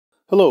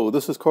Hello,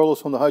 this is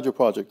Carlos from the Hydra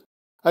project.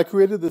 I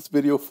created this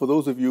video for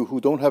those of you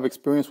who don't have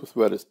experience with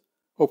Redis,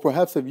 or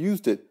perhaps have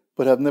used it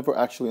but have never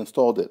actually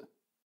installed it.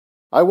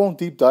 I won't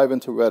deep dive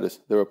into Redis.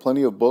 There are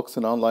plenty of books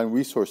and online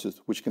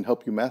resources which can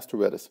help you master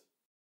Redis.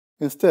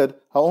 Instead,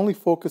 I'll only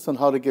focus on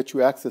how to get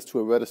you access to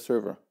a Redis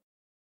server.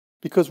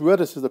 Because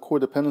Redis is a core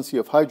dependency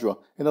of Hydra,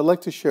 and I'd like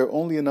to share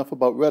only enough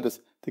about Redis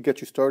to get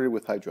you started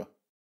with Hydra.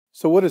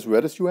 So what is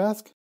Redis, you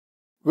ask?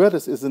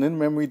 Redis is an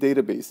in-memory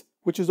database,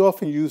 which is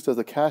often used as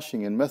a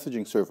caching and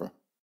messaging server.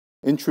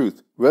 In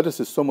truth, Redis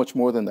is so much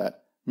more than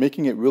that,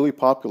 making it really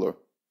popular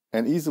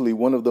and easily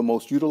one of the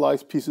most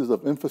utilized pieces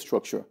of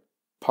infrastructure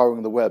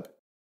powering the web.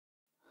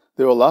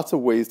 There are lots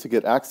of ways to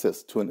get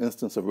access to an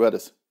instance of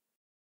Redis.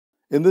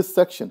 In this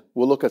section,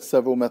 we'll look at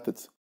several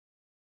methods.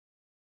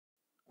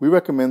 We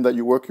recommend that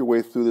you work your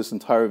way through this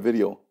entire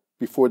video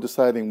before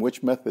deciding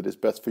which method is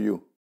best for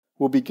you.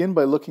 We'll begin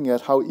by looking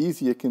at how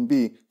easy it can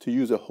be to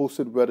use a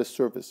hosted Redis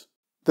service.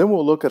 Then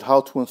we'll look at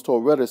how to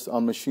install Redis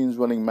on machines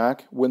running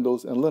Mac,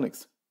 Windows, and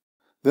Linux.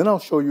 Then I'll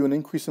show you an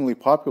increasingly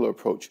popular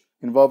approach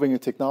involving a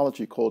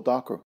technology called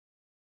Docker.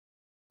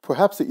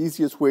 Perhaps the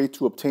easiest way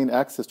to obtain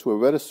access to a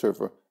Redis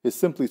server is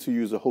simply to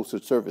use a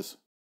hosted service.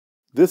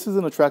 This is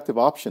an attractive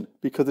option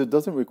because it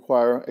doesn't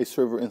require a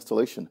server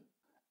installation.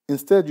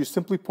 Instead, you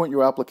simply point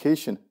your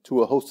application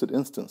to a hosted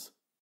instance,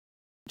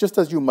 just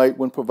as you might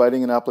when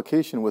providing an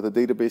application with a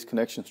database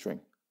connection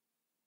string.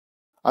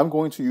 I'm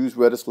going to use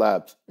Redis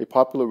Labs, a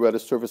popular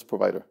Redis service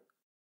provider.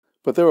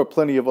 But there are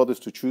plenty of others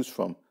to choose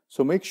from,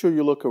 so make sure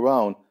you look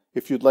around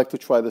if you'd like to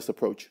try this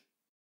approach.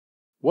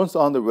 Once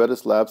on the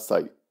Redis Labs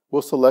site,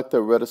 we'll select a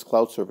Redis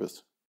Cloud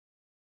service.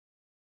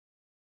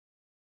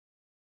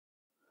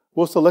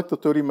 We'll select the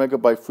 30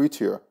 megabyte free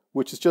tier,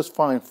 which is just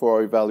fine for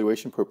our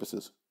evaluation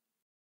purposes.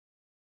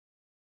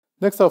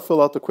 Next, I'll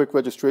fill out the quick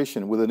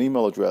registration with an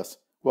email address,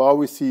 where I'll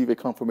receive a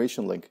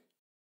confirmation link.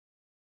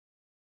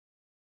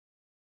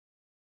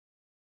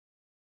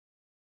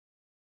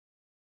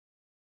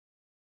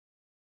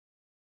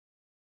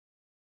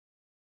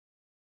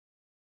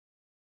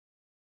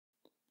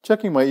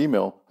 Checking my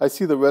email, I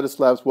see the Redis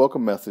Labs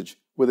welcome message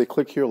with a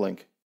click here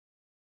link.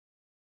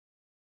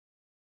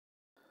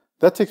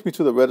 That takes me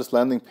to the Redis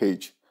landing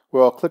page,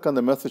 where I'll click on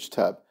the message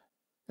tab,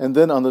 and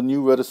then on the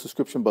new Redis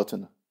subscription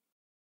button.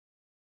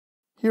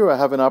 Here I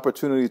have an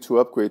opportunity to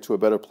upgrade to a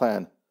better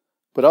plan,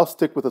 but I'll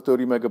stick with the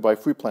 30 megabyte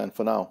free plan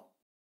for now.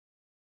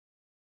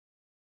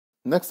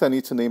 Next, I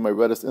need to name my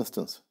Redis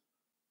instance.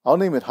 I'll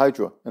name it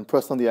Hydra and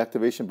press on the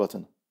activation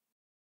button.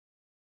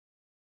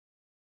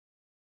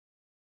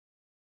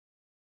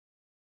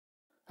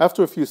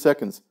 After a few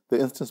seconds, the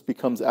instance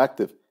becomes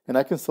active and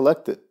I can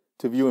select it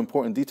to view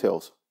important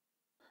details.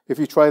 If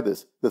you try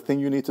this, the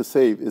thing you need to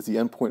save is the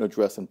endpoint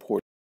address and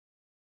port.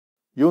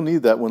 You'll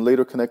need that when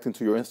later connecting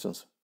to your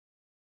instance.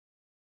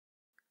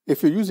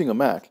 If you're using a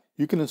Mac,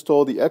 you can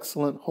install the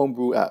excellent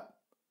Homebrew app,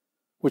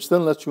 which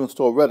then lets you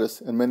install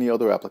Redis and many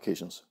other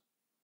applications.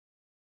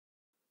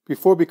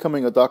 Before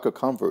becoming a Docker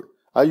convert,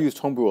 I used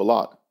Homebrew a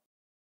lot.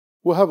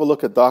 We'll have a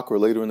look at Docker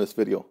later in this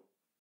video.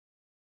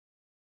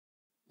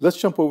 Let's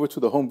jump over to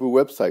the Homebrew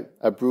website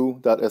at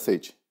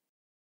brew.sh.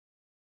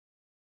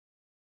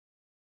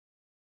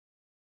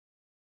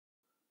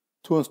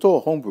 To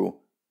install Homebrew,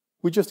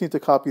 we just need to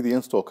copy the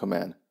install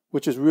command,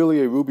 which is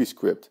really a Ruby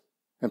script,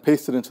 and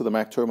paste it into the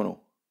Mac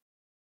terminal.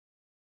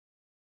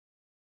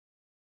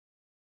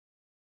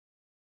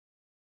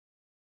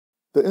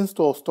 The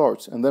install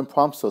starts and then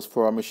prompts us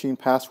for our machine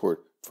password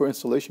for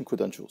installation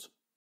credentials.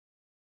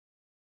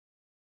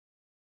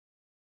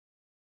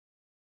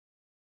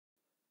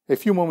 A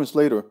few moments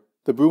later,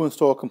 the brew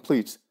install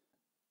completes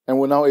and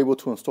we're now able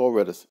to install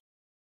Redis.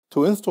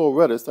 To install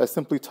Redis, I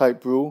simply type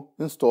brew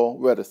install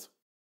Redis.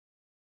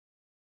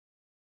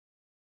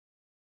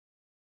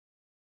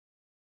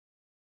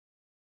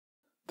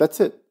 That's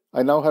it.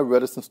 I now have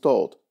Redis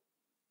installed,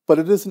 but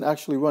it isn't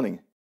actually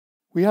running.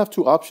 We have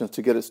two options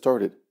to get it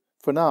started.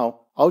 For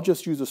now, I'll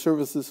just use the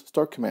services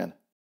start command.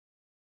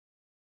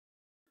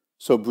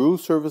 So brew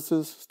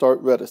services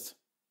start Redis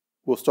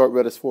will start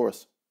Redis for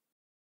us.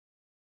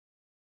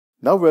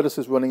 Now Redis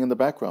is running in the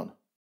background.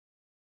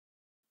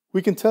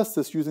 We can test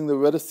this using the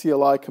Redis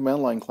CLI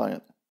command line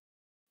client.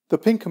 The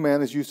ping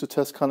command is used to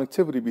test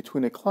connectivity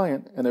between a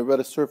client and a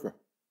Redis server.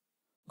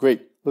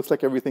 Great, looks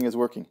like everything is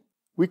working.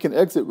 We can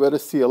exit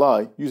Redis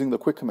CLI using the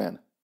quick command.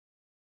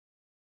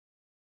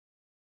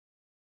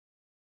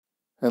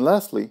 And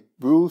lastly,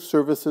 brew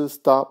services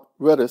stop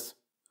Redis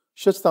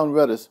shuts down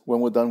Redis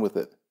when we're done with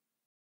it.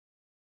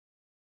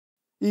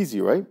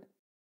 Easy, right?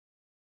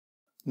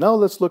 Now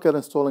let's look at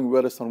installing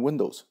Redis on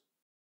Windows.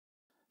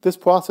 This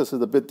process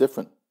is a bit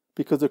different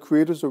because the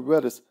creators of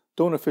Redis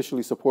don't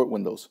officially support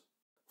Windows.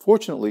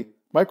 Fortunately,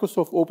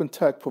 Microsoft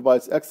OpenText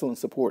provides excellent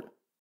support.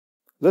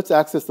 Let's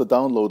access the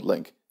download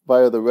link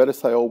via the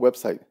Redis.io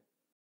website.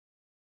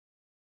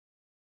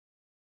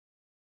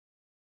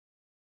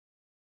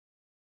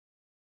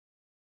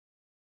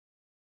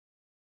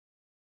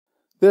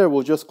 There,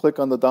 we'll just click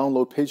on the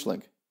download page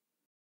link.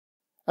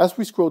 As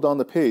we scroll down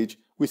the page,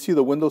 we see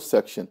the Windows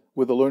section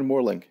with the Learn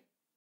More link.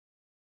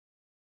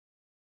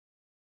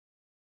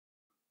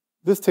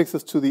 This takes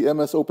us to the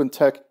MS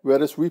OpenTech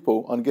Redis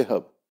repo on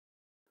GitHub.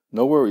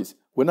 No worries,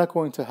 we're not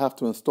going to have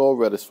to install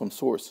Redis from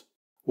source.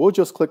 We'll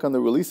just click on the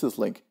releases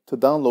link to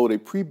download a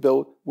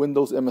pre-built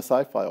Windows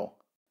MSI file.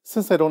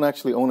 Since I don't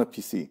actually own a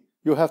PC,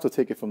 you'll have to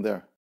take it from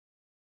there.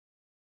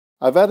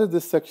 I've added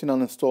this section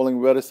on installing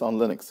Redis on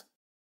Linux.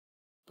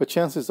 But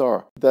chances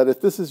are that if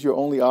this is your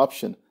only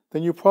option,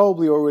 then you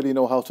probably already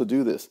know how to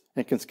do this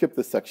and can skip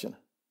this section.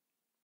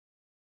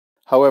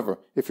 However,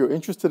 if you're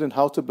interested in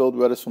how to build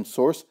Redis from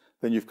source,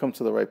 then you've come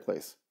to the right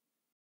place.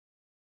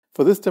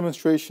 For this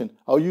demonstration,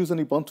 I'll use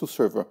an Ubuntu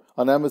server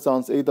on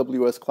Amazon's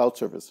AWS cloud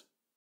service.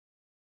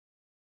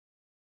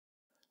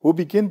 We'll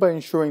begin by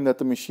ensuring that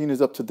the machine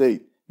is up to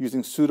date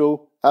using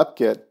sudo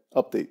apt-get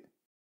update.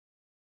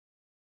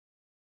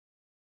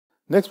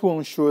 Next, we'll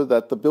ensure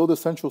that the Build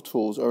Essential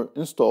tools are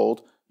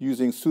installed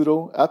using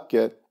sudo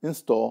apt-get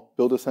install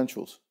build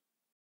essentials.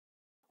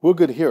 We're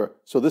good here,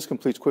 so this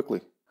completes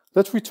quickly.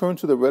 Let's return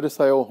to the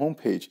Redis.io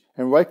homepage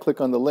and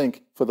right-click on the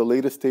link for the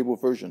latest stable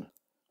version.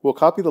 We'll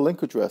copy the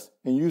link address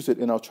and use it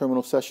in our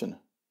terminal session.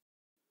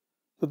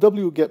 The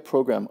wget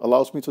program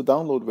allows me to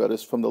download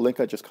Redis from the link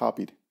I just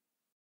copied.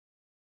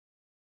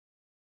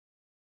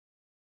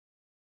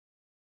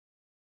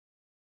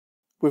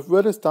 With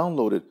Redis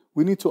downloaded,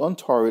 we need to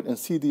untar it and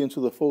cd into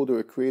the folder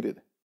it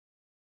created.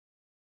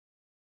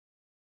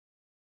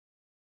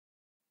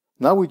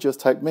 Now we just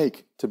type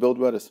make to build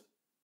Redis.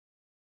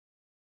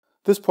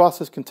 This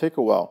process can take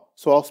a while,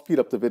 so I'll speed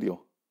up the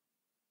video.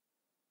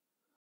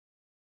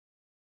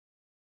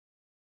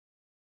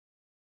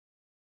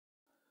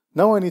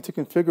 Now I need to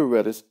configure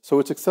Redis so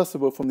it's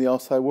accessible from the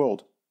outside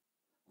world.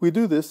 We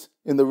do this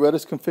in the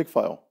Redis config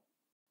file.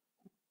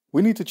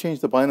 We need to change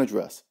the bind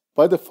address.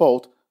 By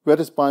default,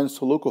 Redis binds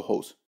to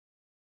localhost.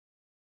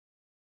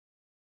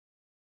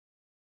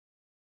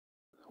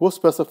 We'll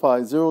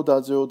specify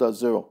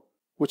 0.0.0,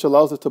 which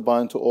allows it to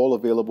bind to all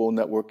available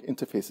network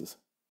interfaces.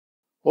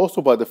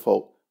 Also by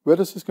default,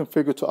 Redis is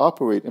configured to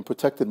operate in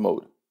protected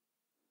mode.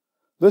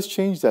 Let's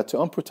change that to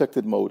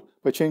unprotected mode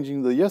by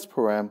changing the yes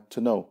param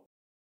to no.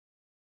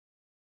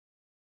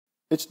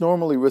 It's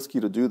normally risky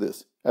to do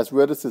this, as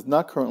Redis is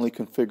not currently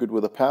configured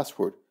with a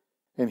password,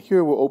 and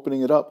here we're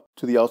opening it up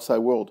to the outside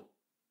world.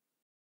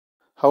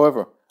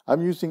 However,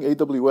 I'm using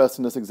AWS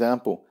in this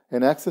example,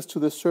 and access to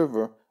this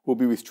server will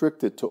be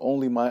restricted to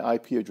only my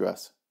IP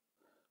address.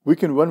 We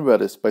can run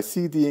Redis by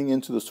cding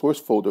into the source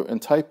folder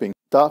and typing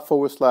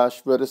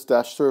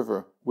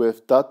 ./redis-server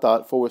with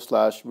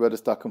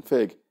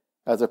 ./redis.config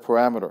as a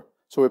parameter,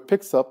 so it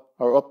picks up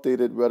our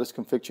updated Redis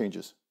config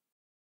changes.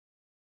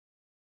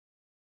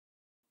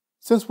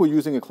 Since we're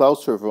using a cloud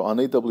server on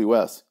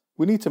AWS,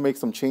 we need to make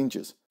some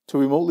changes to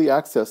remotely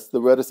access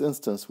the Redis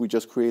instance we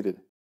just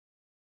created.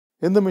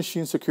 In the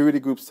machine security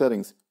group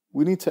settings,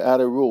 we need to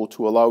add a rule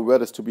to allow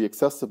Redis to be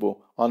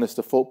accessible on its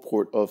default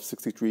port of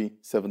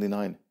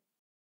 6379.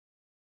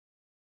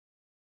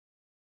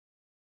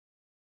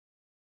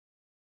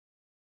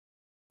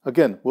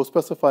 Again, we'll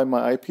specify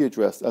my IP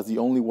address as the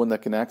only one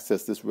that can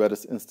access this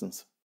Redis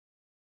instance.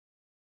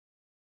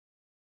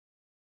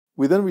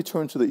 We then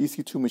return to the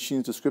EC2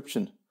 machine's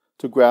description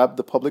to grab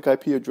the public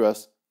IP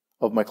address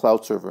of my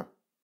cloud server.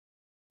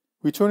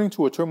 Returning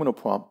to a terminal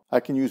prompt, I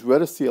can use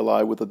Redis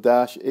CLI with a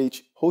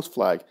 -h host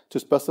flag to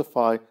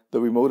specify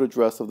the remote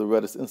address of the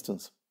Redis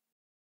instance.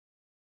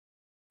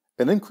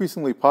 An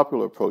increasingly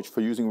popular approach for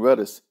using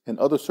Redis and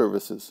other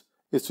services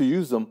is to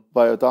use them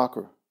via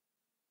Docker.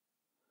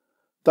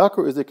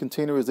 Docker is a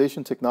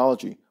containerization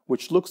technology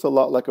which looks a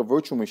lot like a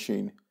virtual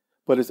machine,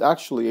 but is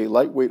actually a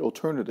lightweight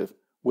alternative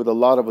with a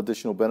lot of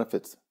additional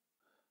benefits.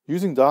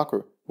 Using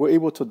Docker, we're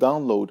able to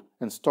download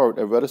and start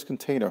a Redis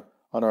container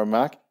on our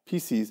Mac,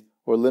 PCs,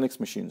 or Linux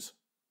machines.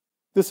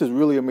 This is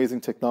really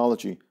amazing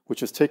technology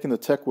which has taken the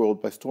tech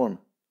world by storm.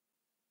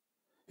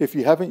 If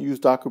you haven't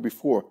used Docker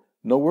before,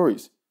 no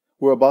worries,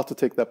 we're about to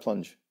take that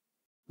plunge.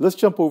 Let's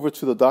jump over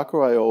to the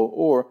Docker.io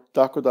or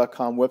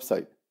docker.com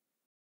website.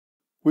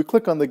 We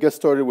click on the Get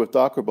Started with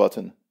Docker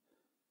button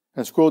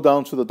and scroll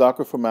down to the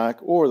Docker for Mac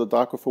or the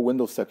Docker for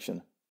Windows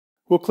section.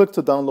 We'll click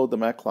to download the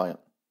Mac client.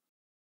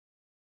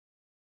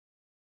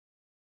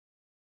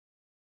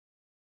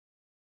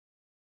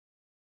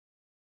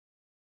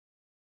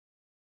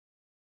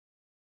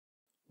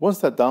 Once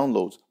that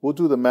downloads, we'll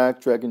do the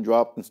Mac drag and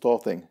drop install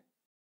thing.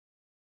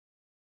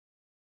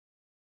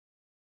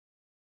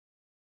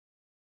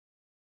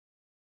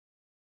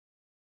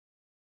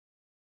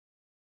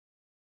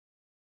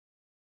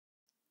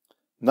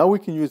 Now we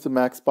can use the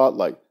Mac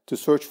Spotlight to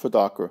search for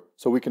Docker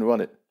so we can run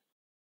it.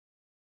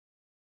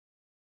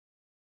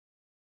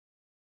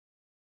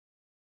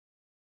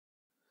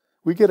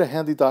 We get a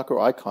handy Docker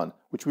icon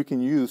which we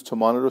can use to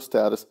monitor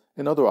status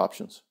and other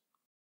options.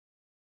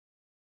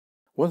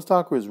 Once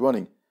Docker is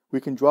running,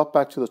 we can drop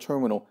back to the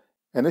terminal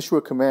and issue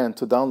a command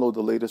to download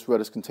the latest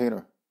Redis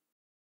container.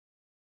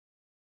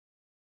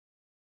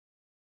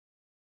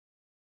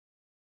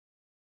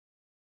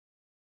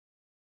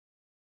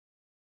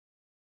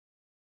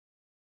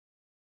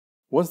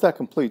 Once that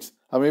completes,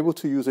 I'm able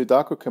to use a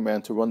Docker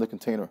command to run the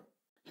container.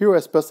 Here I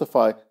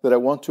specify that I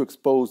want to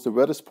expose the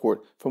Redis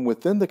port from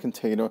within the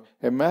container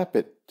and map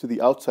it to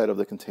the outside of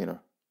the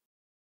container.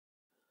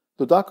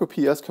 The Docker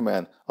ps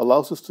command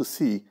allows us to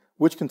see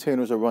which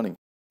containers are running.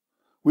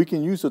 We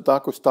can use the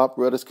Docker stop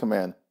Redis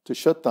command to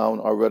shut down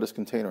our Redis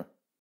container.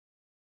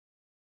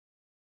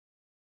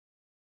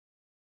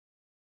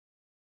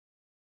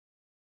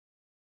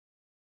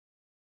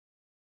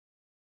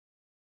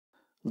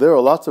 There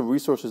are lots of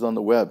resources on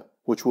the web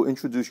which will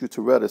introduce you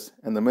to Redis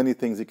and the many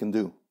things it can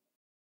do.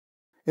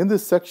 In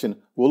this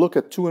section, we'll look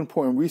at two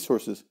important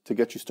resources to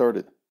get you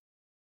started.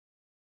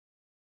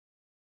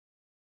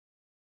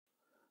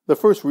 The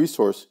first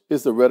resource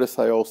is the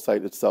Redis.io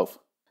site itself.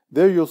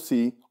 There you'll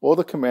see all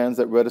the commands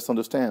that Redis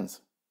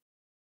understands.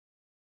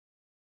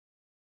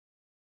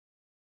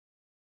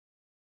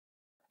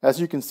 As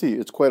you can see,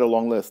 it's quite a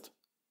long list.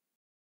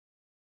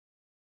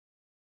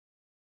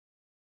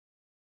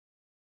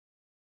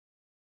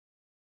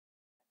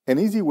 An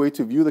easy way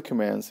to view the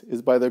commands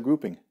is by their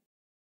grouping.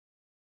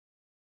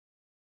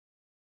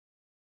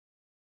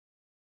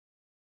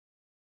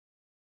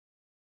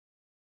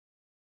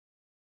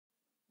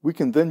 We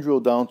can then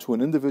drill down to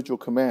an individual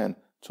command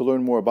to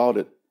learn more about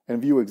it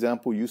and view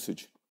example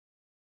usage.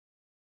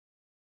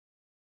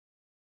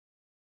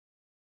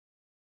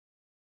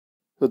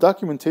 The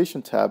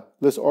Documentation tab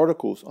lists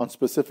articles on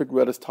specific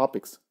Redis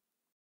topics.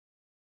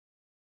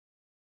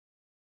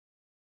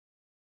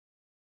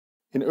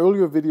 In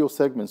earlier video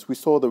segments, we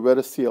saw the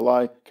Redis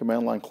CLI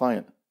command line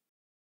client.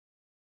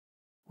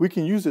 We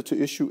can use it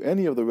to issue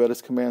any of the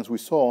Redis commands we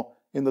saw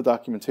in the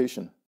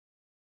documentation.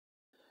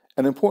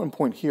 An important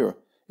point here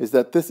is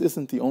that this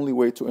isn't the only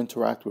way to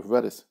interact with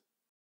Redis.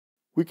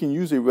 We can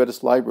use a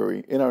Redis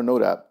library in our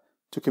Node app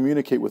to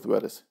communicate with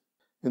Redis.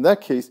 In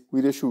that case,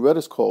 we'd issue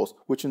Redis calls,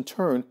 which in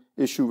turn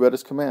issue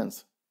Redis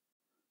commands.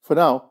 For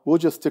now, we'll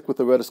just stick with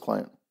the Redis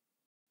client.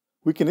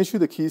 We can issue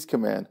the keys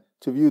command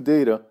to view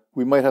data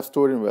we might have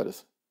stored in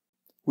Redis.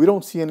 We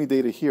don't see any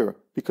data here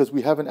because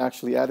we haven't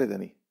actually added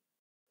any.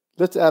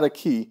 Let's add a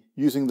key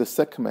using the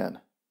set command.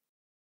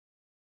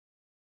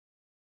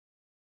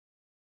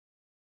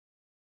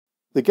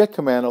 The get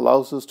command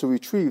allows us to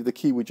retrieve the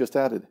key we just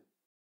added.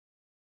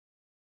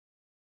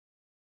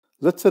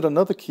 Let's set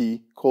another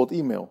key called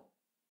email.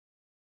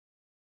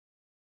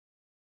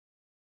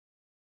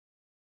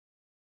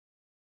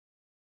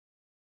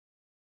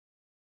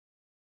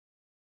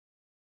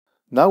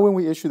 Now when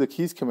we issue the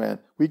keys command,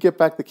 we get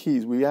back the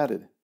keys we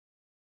added.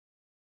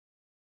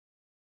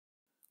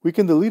 We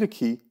can delete a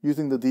key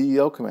using the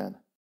del command.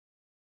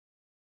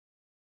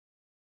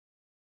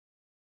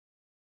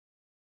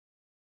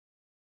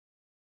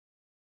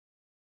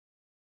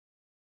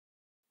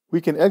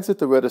 We can exit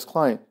the Redis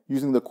client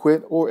using the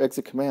quit or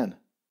exit command.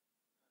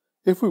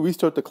 If we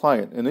restart the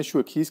client and issue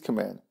a keys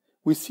command,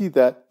 we see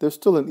that there's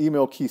still an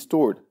email key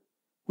stored,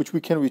 which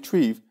we can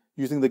retrieve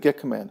using the get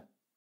command.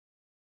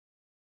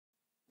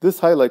 This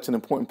highlights an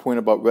important point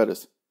about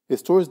Redis. It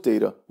stores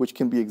data which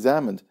can be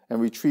examined and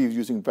retrieved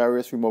using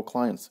various remote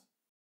clients.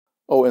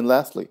 Oh, and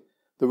lastly,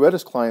 the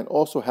Redis client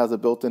also has a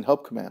built-in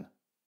help command.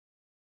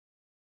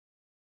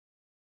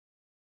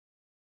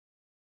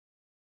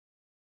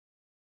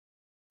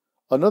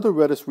 Another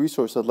Redis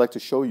resource I'd like to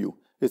show you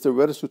is the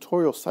Redis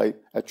tutorial site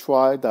at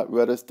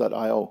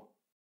try.redis.io.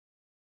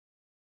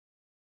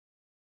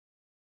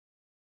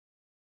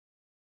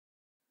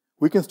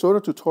 We can start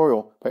a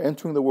tutorial by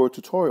entering the word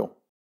tutorial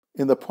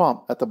in the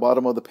prompt at the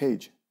bottom of the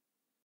page.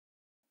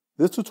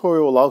 This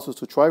tutorial allows us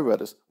to try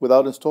Redis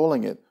without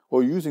installing it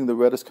or using the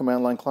Redis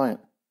command line client.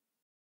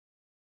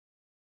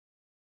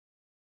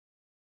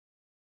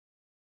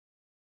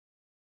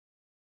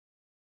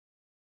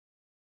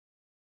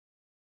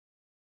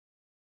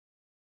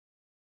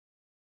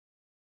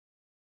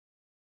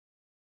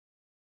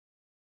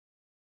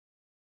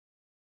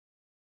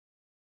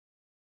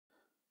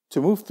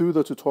 To move through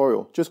the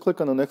tutorial, just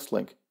click on the next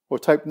link or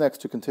type next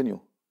to continue.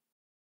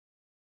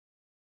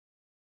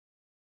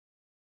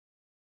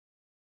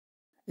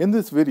 In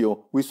this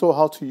video, we saw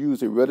how to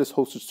use a Redis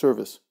hosted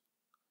service.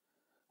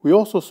 We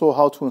also saw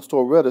how to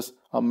install Redis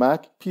on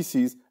Mac,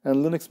 PCs, and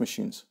Linux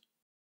machines.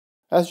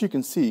 As you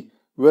can see,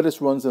 Redis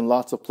runs in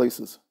lots of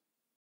places.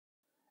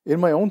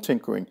 In my own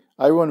tinkering,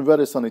 I run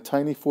Redis on a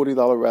tiny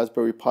 $40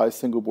 Raspberry Pi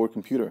single-board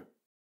computer.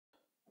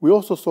 We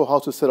also saw how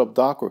to set up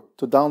Docker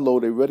to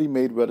download a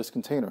ready-made Redis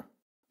container.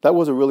 That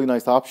was a really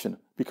nice option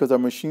because our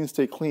machines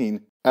stay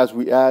clean as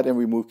we add and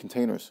remove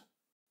containers.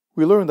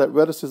 We learned that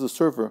Redis is a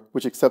server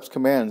which accepts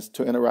commands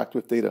to interact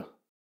with data.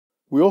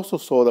 We also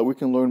saw that we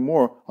can learn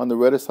more on the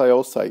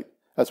Redis.io site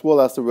as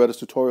well as the Redis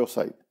tutorial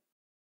site.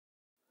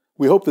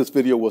 We hope this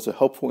video was a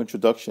helpful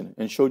introduction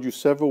and showed you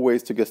several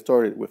ways to get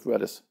started with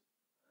Redis.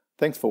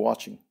 Thanks for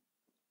watching.